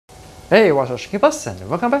Hey, what's up, Scavengers, and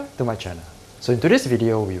welcome back to my channel. So in today's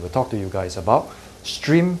video, we will talk to you guys about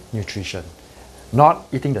stream nutrition. Not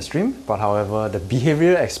eating the stream, but however, the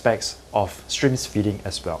behavioral aspects of streams feeding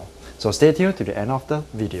as well. So stay tuned to the end of the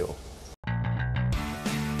video.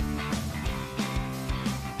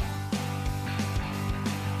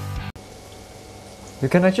 You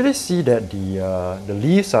can actually see that the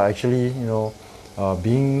leaves are actually,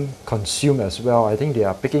 being consumed as well. I think they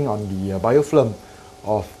are picking on the biofilm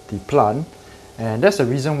of the plant, and that's the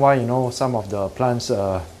reason why some of the plants,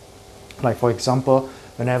 like for example,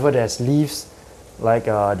 whenever there's leaves, like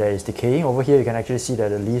there is decaying over here, you can actually see that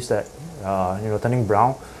the leaves that turning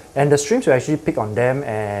brown, and the streams will actually pick on them,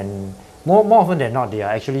 and more often than not, they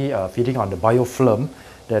are actually feeding on the biofilm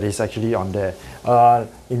that is actually on there.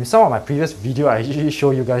 In some of my previous video, I actually show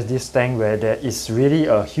you guys this tank where there is really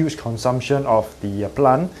a huge consumption of the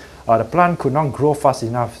plant. The plant could not grow fast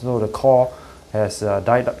enough, so the core has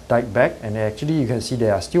died back, and actually you can see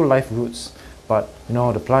there are still live roots, but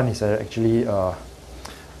the plant is actually gone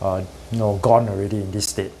already in this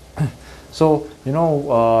state. So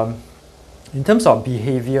in terms of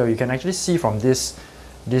behavior, you can actually see from this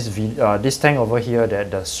tank over here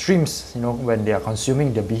that the streams, when they are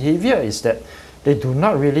consuming, the behavior is that they do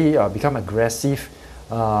not really become aggressive.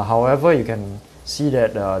 However, you can see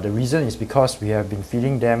that the reason is because we have been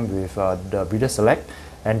feeding them with the breeder select,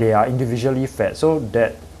 and they are individually fed, so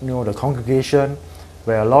that the congregation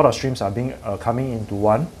where a lot of streams are being coming into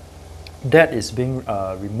one, that is being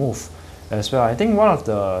removed as well. I think one of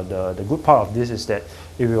the good part of this is that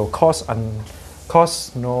it will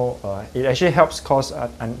it actually helps cause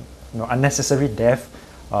unnecessary death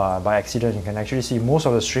by accident. You can actually see most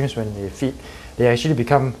of the streams, when they feed, they actually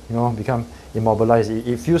become immobilized.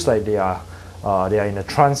 It feels like they are in a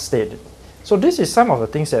trance state. So this is some of the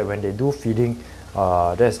things that when they do feeding,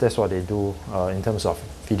 that's what they do in terms of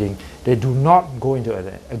feeding. They do not go into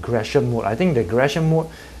an aggression mode. I think the aggression mode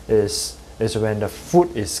is when the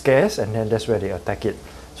food is scarce, and then that's where they attack it.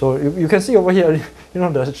 So you can see over here,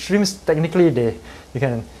 the streams, technically you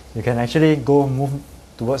can actually move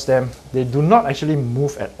towards them. They do not actually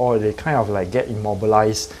move at all. They kind of like get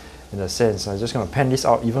immobilized in a sense. I'm just going to pan this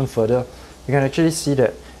out even further. You can actually see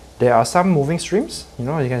that there are some moving streams. You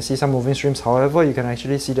can see some moving streams. However, you can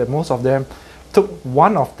actually see that most of them took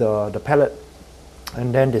one of the pellet,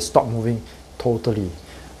 and then they stopped moving totally.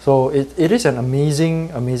 So it is an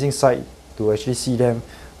amazing sight to actually see them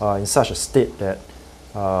in such a state that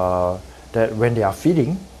that when they are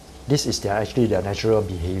feeding, this is actually their natural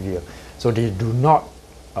behavior. So they do not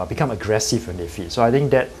become aggressive when they feed. So I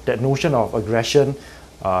think that notion of aggression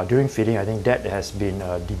during feeding, I think that has been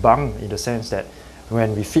debunked, in the sense that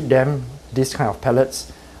when we feed them this kind of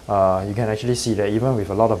pellets, you can actually see that even with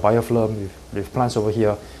a lot of biofilm, with plants over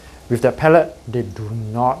here, with that pellet, they do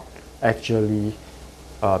not actually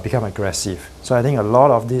become aggressive. So I think a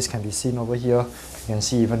lot of this can be seen over here. You can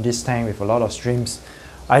see even this tank with a lot of streams.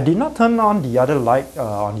 I did not turn on the other light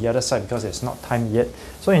on the other side because it's not time yet.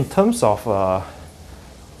 So in terms of,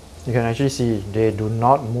 you can actually see they do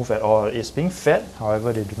not move at all. It's being fed,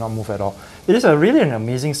 however, they do not move at all. It is really an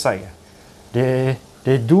amazing sight. They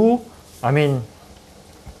do, I mean,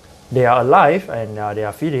 they are alive and they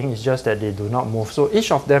are feeding. It's just that they do not move. So each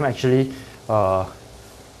of them actually,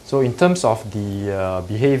 so in terms of the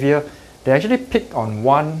behavior, they actually pick on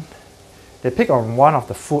one. They pick on one of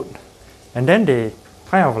the food, and then they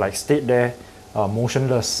kind of like stayed there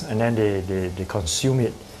motionless, and then they consume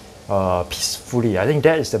it peacefully. I think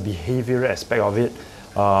that is the behavioral aspect of it,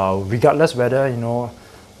 regardless whether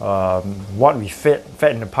what we fed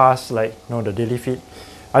in the past, like the daily feed.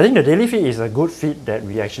 I think the daily feed is a good feed that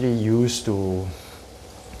we actually use to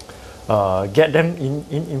get them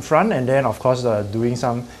in front, and then of course doing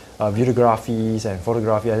some videographies and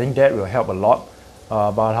photography. I think that will help a lot.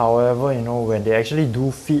 But however, when they actually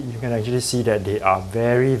do feed, you can actually see that they are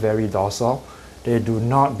very docile. They do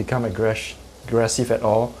not become aggressive at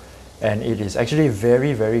all, and it is actually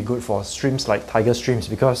very good for streams like tiger streams,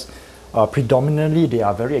 because predominantly they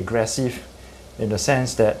are very aggressive, in the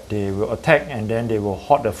sense that they will attack and then they will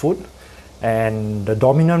hoard the food, and the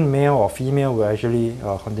dominant male or female will actually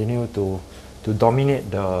continue to dominate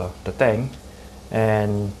the tank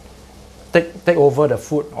and take over the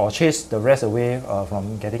food, or chase the rest away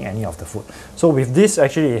from getting any of the food. So with this,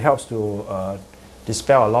 actually it helps to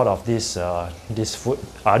dispel a lot of this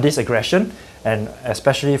aggression, and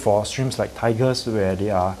especially for streams like tigers, where they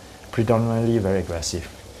are predominantly very aggressive.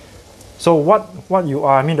 So what you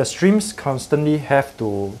are, I mean, the streams constantly have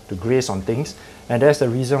to graze on things, and that's the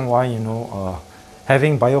reason why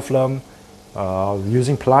having biofilm,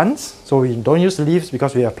 using plants. So we don't use leaves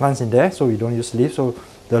because we have plants in there, so we don't use leaves. So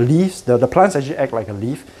the leaves, the plants actually act like a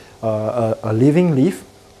leaf, a living leaf,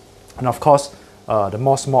 and of course the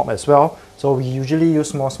moss mob as well. So we usually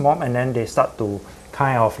use moss mob, and then they start to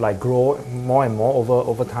kind of like grow more and more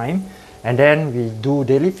over time. And then we do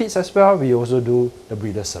daily feeds as well. We also do the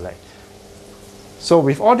breeder select. So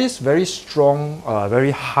with all this very strong,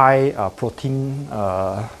 very high protein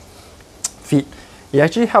feed, it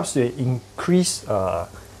actually helps to increase,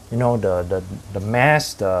 you know, the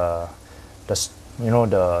mass, the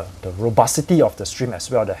robustity of the stream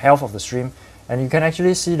as well, the health of the stream. And you can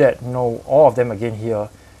actually see that, you know, all of them again here,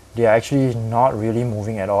 they are actually not really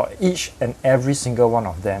moving at all. Each and every single one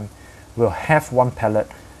of them will have one pellet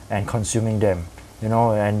and consuming them, you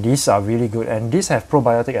know, and these are really good, and these have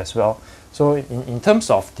probiotic as well. So in terms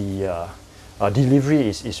of the delivery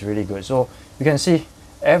is really good. So you can see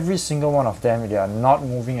every single one of them, they are not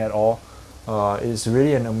moving at all. It's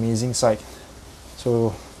really an amazing sight.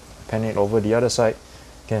 So pan it over the other side,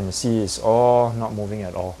 you can see it's all not moving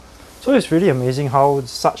at all. So it's really amazing how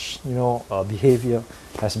such, you know, behavior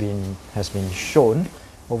has been shown.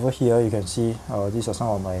 Over here you can see these are some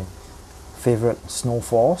of my favorite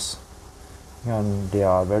snowfalls, and they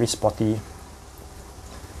are very spotty,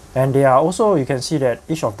 and they are also, you can see that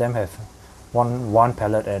each of them have one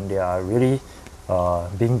pellet, and they are really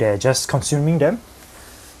being there just consuming them.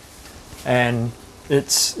 And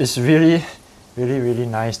it's really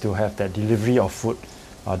nice to have that delivery of food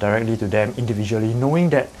directly to them individually, knowing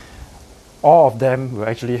that all of them will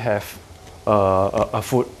actually have a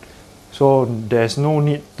food. So there's no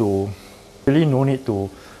need to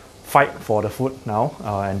fight for the food now,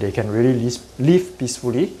 and they can really live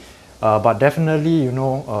peacefully. But definitely, you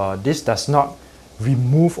know, this does not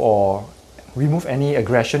remove any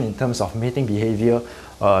aggression in terms of mating behavior.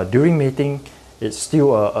 During mating, it's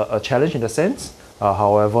still a challenge in a sense.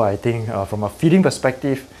 However, I think from a feeding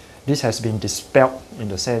perspective, this has been dispelled in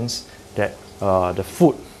the sense that the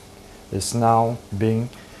food is now being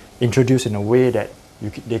introduced in a way that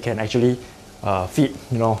they can actually feed,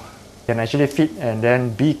 you know, can actually feed and then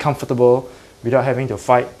be comfortable without having to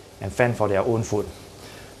fight and fend for their own food.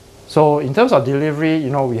 So in terms of delivery, you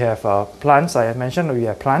know, we have plants. I mentioned we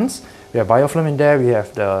have plants, we have biofilm in there, we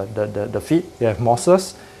have the feed, we have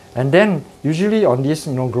mosses, and then usually on this,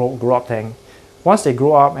 you know, grow up tank, once they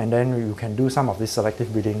grow up and then you can do some of this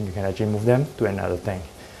selective breeding, you can actually move them to another tank.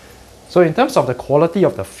 So in terms of the quality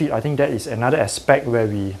of the feed, I think that is another aspect where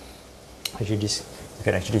we actually you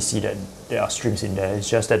can actually see that there are streams in there. It's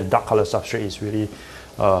just that the dark color substrate is really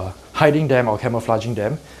hiding them or camouflaging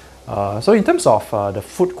them. So in terms of the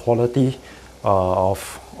food quality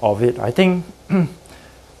of it, I think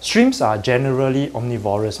streams are generally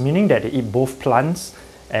omnivorous, meaning that they eat both plants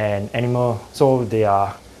and animal. So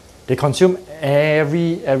they consume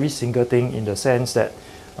every single thing, in the sense that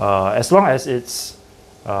as long as it's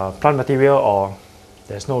plant material or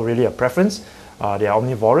there's no really a preference, they are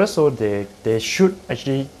omnivorous, so they should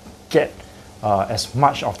actually get as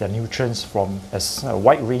much of their nutrients from as a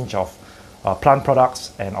wide range of plant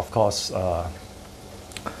products and of course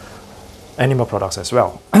animal products as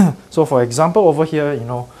well. So for example, over here, you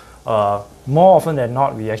know, more often than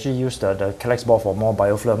not, we actually use the calyx ball for more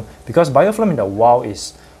biofilm, because biofilm in the wild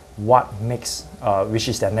is what makes, which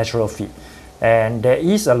is their natural feed. And there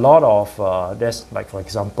is a lot of, there's like, for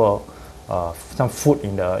example, some food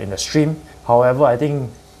in the stream. However, I think,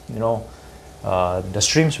 you know, the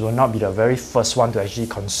streams will not be the very first one to actually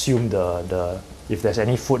consume if there's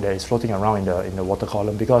any food that is floating around in the water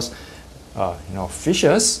column, because you know,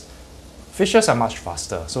 fishes are much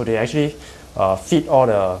faster, so they actually feed all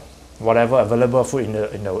the whatever available food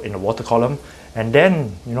in the water column, and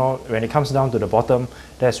then, you know, when it comes down to the bottom,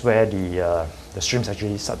 that's where the streams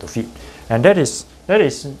actually start to feed, and that is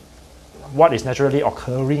what is naturally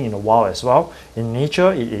occurring in the wild as well. In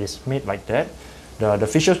nature, it is made like that. The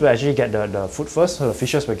fishes will actually get the food first, so the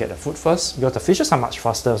fishes will get the food first, because the fishes are much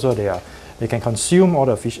faster, so they can consume all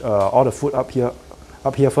the food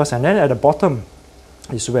up here first, and then at the bottom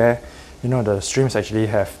is where, you know, the streams actually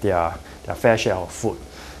have their fair share of food.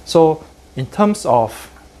 So in terms of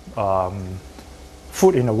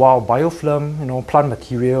food in the wild, biofilm, you know, plant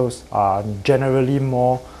materials are generally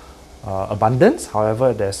more abundant.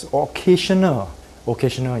 However, there's occasional,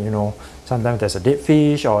 you know, sometimes there's a dead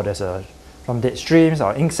fish, or there's some dead streams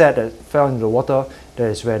or insect that fell into the water. That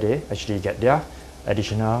is where they actually get their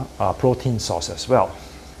additional protein source as well.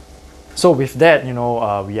 So with that, you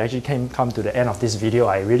know, we actually come to the end of this video.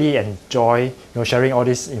 I really enjoy, you know, sharing all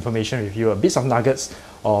this information with you, a bit of nuggets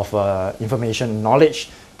of information, knowledge,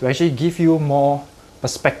 to actually give you more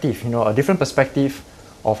perspective, you know, a different perspective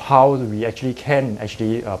of how we actually can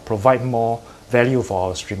provide more value for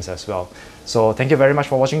our streams as well. So thank you very much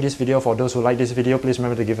for watching this video. For those who like this video, please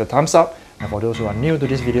remember to give a thumbs up. And for those who are new to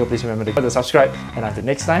this video, please remember to subscribe. And until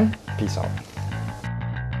next time, peace out.